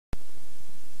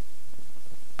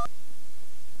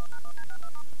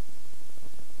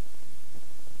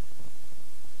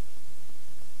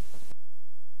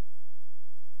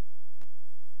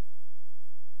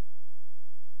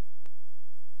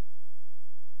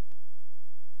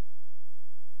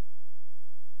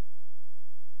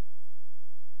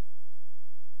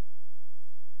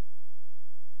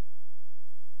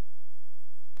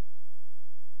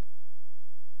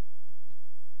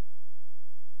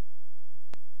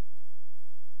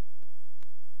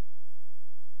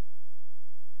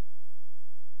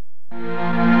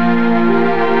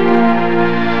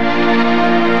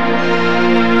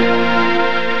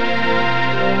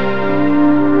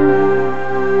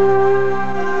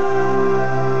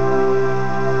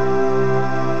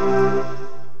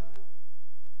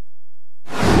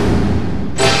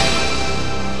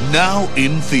Now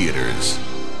in theaters.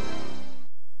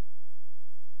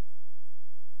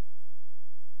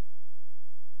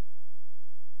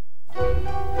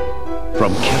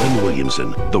 From Kevin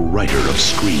Williamson, the writer of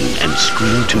Scream and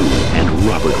Scream 2, and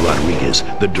Robert Rodriguez,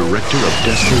 the director of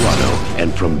Desperado,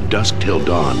 and From Dusk Till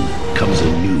Dawn, comes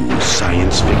a new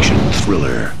science fiction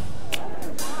thriller.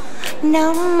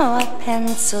 No more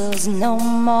pencils, no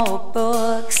more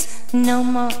books, no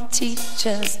more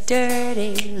teachers'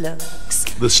 dirty looks.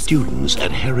 The students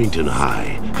at Harrington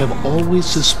High have always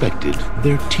suspected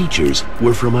their teachers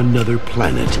were from another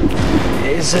planet.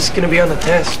 Is this going to be on the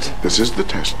test? This is the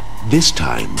test. This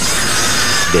time,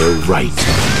 they're right.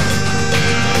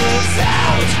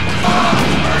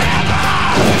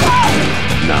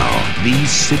 Now,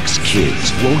 these 6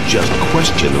 kids won't just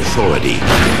question authority.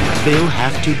 They'll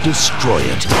have to destroy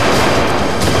it.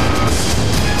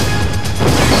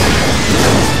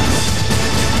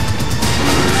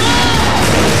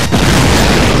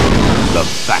 The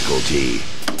faculty.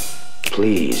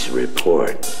 Please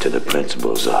report to the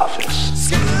principal's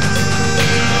office.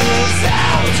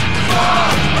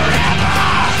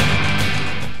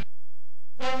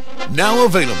 Now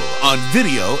available on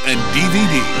video and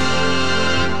DVD.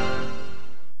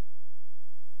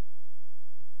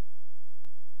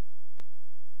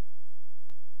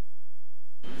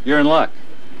 You're in luck.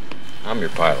 I'm your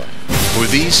pilot. For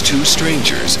these 2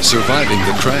 strangers, surviving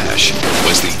the crash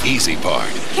was the easy part.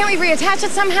 Can't we reattach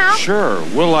it somehow? Sure.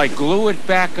 Will I glue it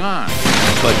back on?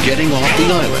 But getting off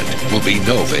the island will be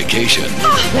no vacation.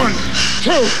 1,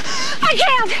 2. I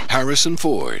can't! Harrison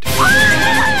Ford.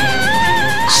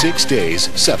 6 days,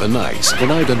 7 nights.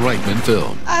 An Ivan Reitman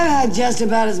film. I've had just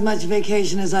about as much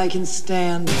vacation as I can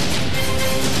stand.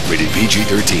 Rated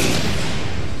PG-13.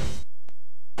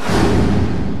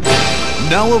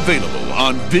 Now available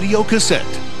on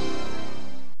Videocassette.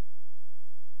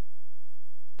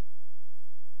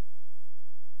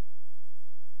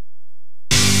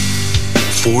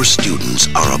 Four students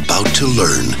are about to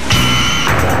learn.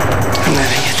 I'm not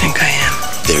who you think I am.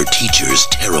 Their teacher's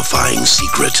terrifying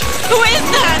secret. Who is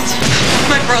that?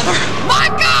 My brother.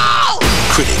 Michael!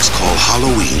 Critics call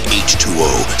Halloween H2O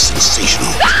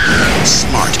sensational.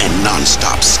 Smart and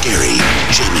non-stop scary,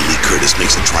 Jamie Lee Curtis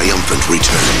makes a triumphant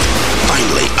return.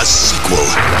 Finally, a sequel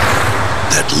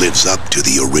that lives up to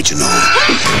the original.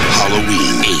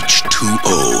 Halloween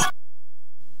H2O.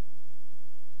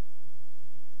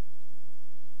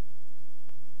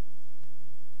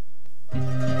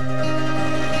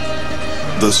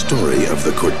 The story of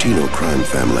the Cortino crime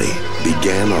family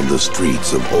began on the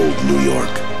streets of old New York.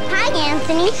 Hi,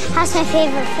 Anthony. How's my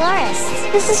favorite florist?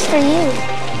 This is for you.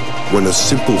 When a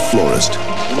simple florist...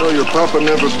 You know, your papa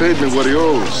never paid me what he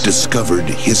owes. ...discovered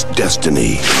his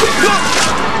destiny.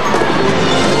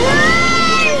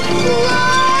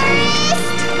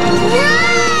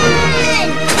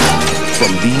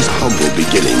 From these humble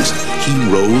beginnings, he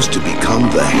rose to become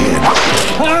the head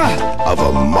of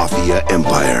a mafia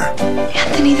empire.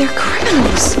 Anthony, they're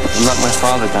criminals. I'm not my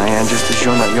father, Diane, just as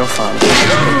you're not your father.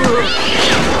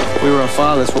 We were our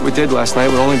fathers. What we did last night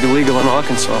would only be legal in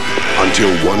Arkansas. Until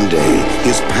one day,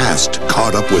 his past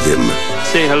caught up with him.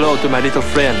 Say hello to my little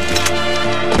friend.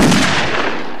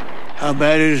 How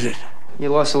bad is it? You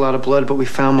lost a lot of blood, but we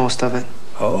found most of it.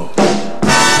 Oh.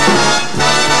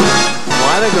 A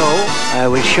while ago, I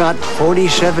was shot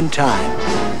 47 times.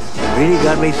 It really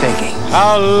got me thinking.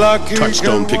 How lucky.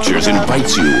 Touchstone Pictures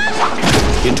invites you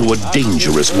into a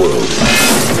dangerous world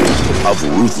of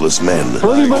ruthless men.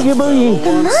 The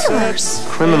murderers.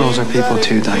 Criminals are people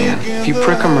too, Diane. If you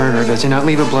prick a murderer, does he not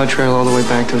leave a blood trail all the way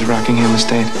back to his Rockingham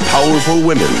estate? Powerful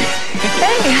women.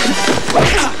 Hey!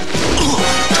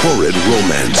 Torrid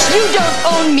romance. You don't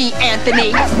own me,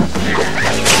 Anthony!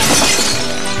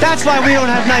 That's why we don't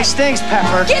have nice things,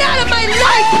 Pepper. Get out of my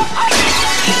life!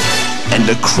 And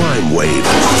a crime wave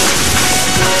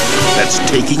that's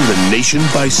taking the nation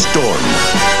by storm.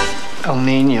 El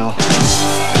Nino.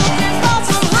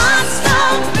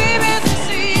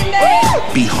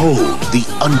 Behold the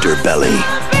underbelly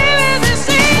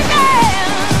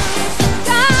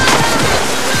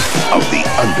of the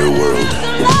underworld.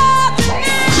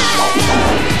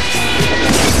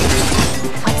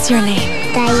 What's your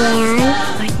name?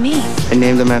 Diane. Like me. I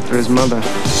named him after his mother.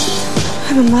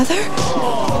 I'm a mother?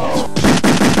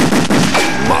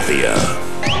 Mafia.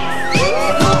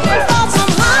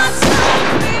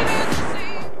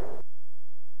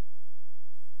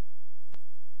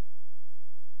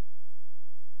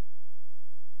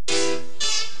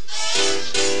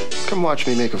 Come watch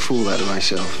me make a fool out of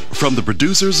myself. From the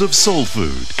producers of Soul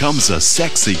Food comes a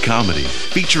sexy comedy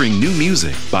featuring new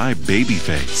music by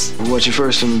Babyface. What's your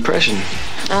first impression?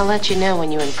 I'll let you know when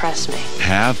you impress me.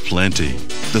 HavPlenty,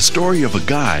 the story of a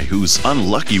guy who's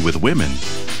unlucky with women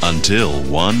until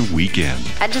one weekend.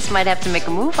 I just might have to make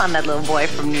a move on that little boy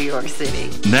from New York City.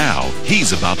 Now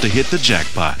he's about to hit the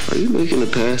jackpot. Are you making a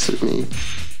pass at me?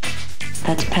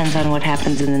 That depends on what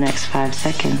happens in the next 5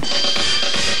 seconds.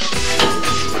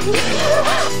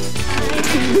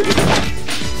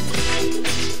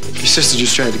 Your sister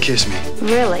just tried to kiss me.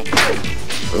 Really?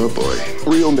 Oh boy.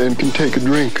 Real men can take a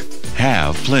drink.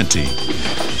 HavPlenty.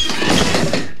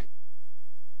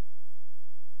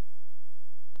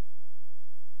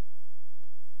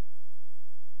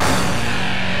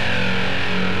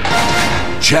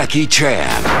 Jackie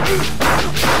Chan,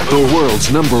 the world's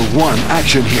 #1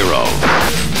 action hero.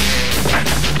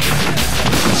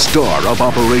 Star of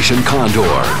Operation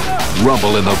Condor,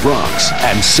 Rumble in the Bronx,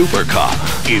 and Super Cop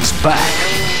is back,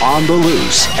 on the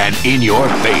loose and in your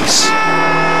face.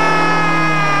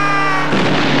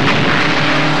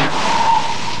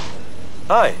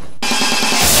 Hi.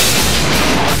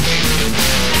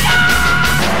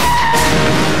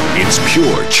 It's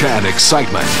pure Chan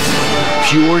excitement,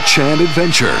 pure Chan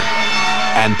adventure,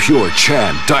 and pure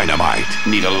Chan dynamite.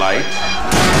 Need a light?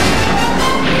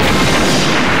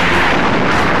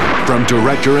 From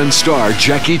director and star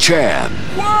Jackie Chan.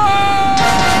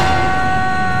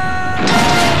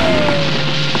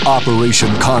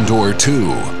 Operation Condor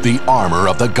 2, The Armor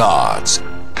of the Gods.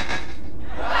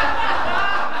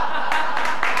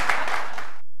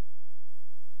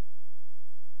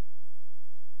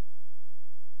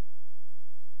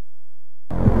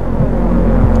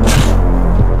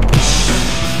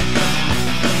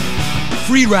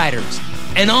 Freeriders,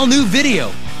 an all-new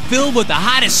video filled with the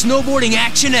hottest snowboarding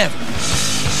action ever.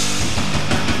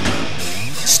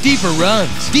 Steeper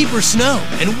runs, deeper snow,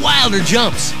 and wilder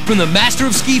jumps from the master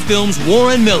of ski films,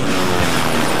 Warren Miller.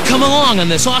 Come along on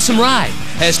this awesome ride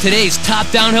as today's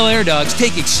top downhill air dogs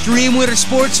take extreme winter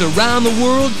sports around the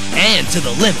world and to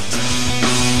the limit.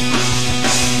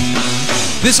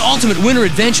 This ultimate winter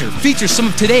adventure features some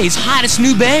of today's hottest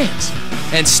new bands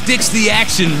and sticks the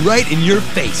action right in your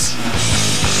face.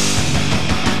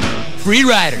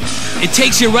 Freeriders, it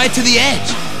takes you right to the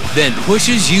edge, then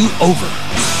pushes you over.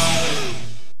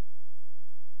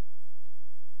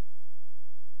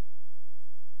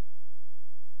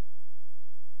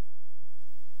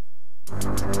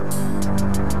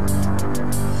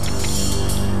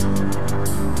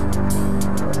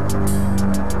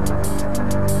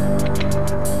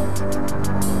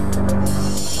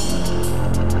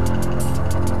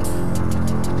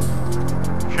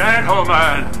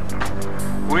 Gentlemen,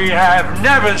 we have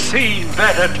never seen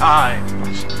better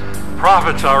times.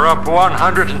 Profits are up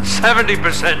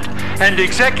 170%, and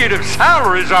executive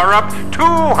salaries are up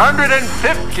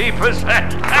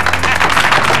 250%.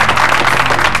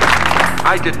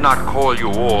 I did not call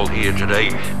you all here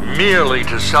today merely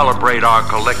to celebrate our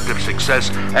collective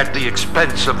success at the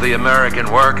expense of the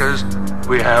American workers.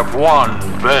 We have one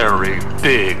very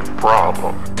big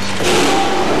problem.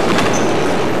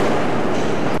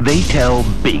 They tell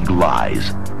big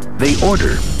lies. They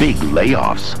order big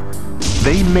layoffs.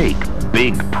 They make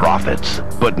big profits.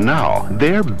 But now,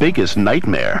 their biggest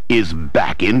nightmare is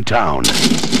back in town.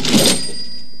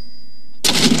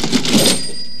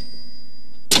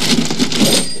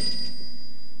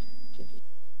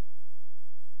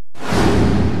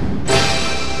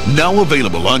 Now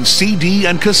available on CD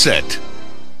and cassette.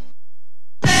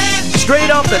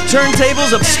 Straight off the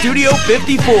turntables of Studio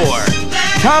 54.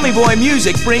 Tommy Boy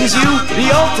Music brings you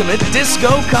the ultimate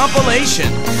disco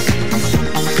compilation.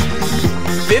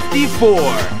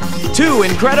 54. 2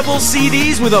 incredible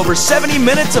CDs with over 70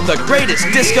 minutes of the greatest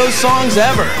disco songs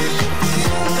ever.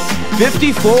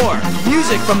 54.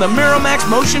 Music from the Miramax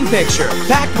motion picture,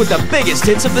 packed with the biggest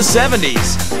hits of the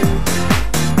 70s.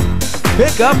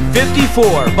 Pick up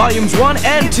 54, volumes 1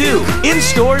 and 2, in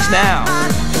stores now.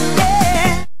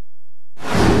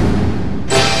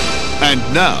 And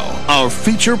now, our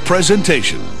feature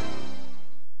presentation.